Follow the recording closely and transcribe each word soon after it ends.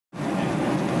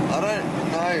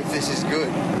don't know if this is good.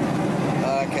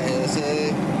 Okay, so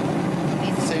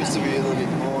it seems to be a little bit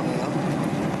more now.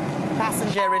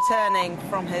 Passenger returning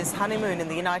from his honeymoon in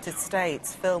the United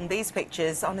States filmed these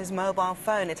pictures on his mobile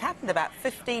phone. It happened about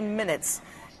 15 minutes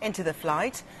into the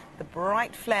flight. The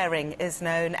bright flaring is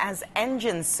known as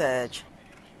engine surge.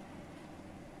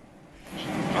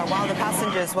 Well, while the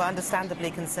passengers were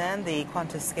understandably concerned, the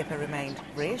Qantas skipper remained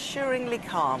reassuringly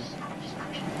calm. In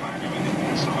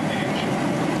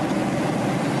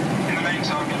the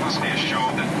meantime, you must be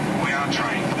assured that we are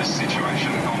trained for this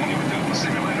situation. Normally we do it in the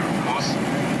simulator, of course,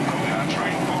 but we are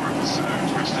trained for it, so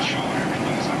rest assured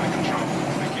everything is under control.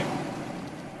 Thank you.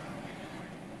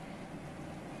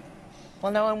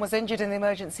 Well, no one was injured in the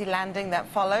emergency landing that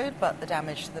followed, but the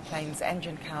damage to the plane's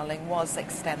engine cowling was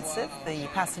extensive. The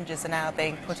passengers are now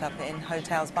being put up in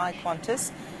hotels by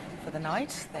Qantas for the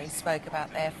night. They spoke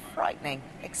about their frightening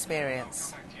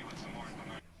experience.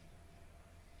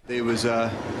 There was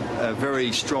a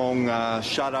very strong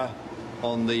shudder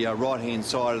on the right-hand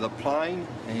side of the plane,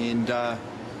 and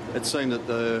it seemed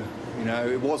that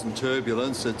it wasn't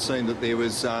turbulence. It seemed that there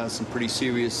was some pretty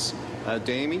serious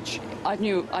damage. I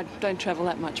knew, I don't travel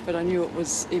that much, but I knew it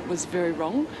was very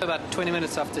wrong. About 20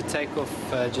 minutes after takeoff,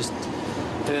 just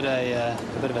heard a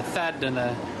bit of a thud and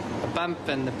a bump,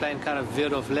 and the plane kind of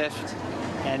veered off left,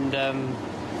 and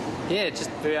yeah, just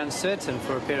very uncertain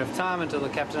for a period of time until the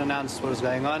captain announced what was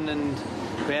going on, and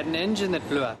we had an engine that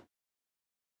blew up.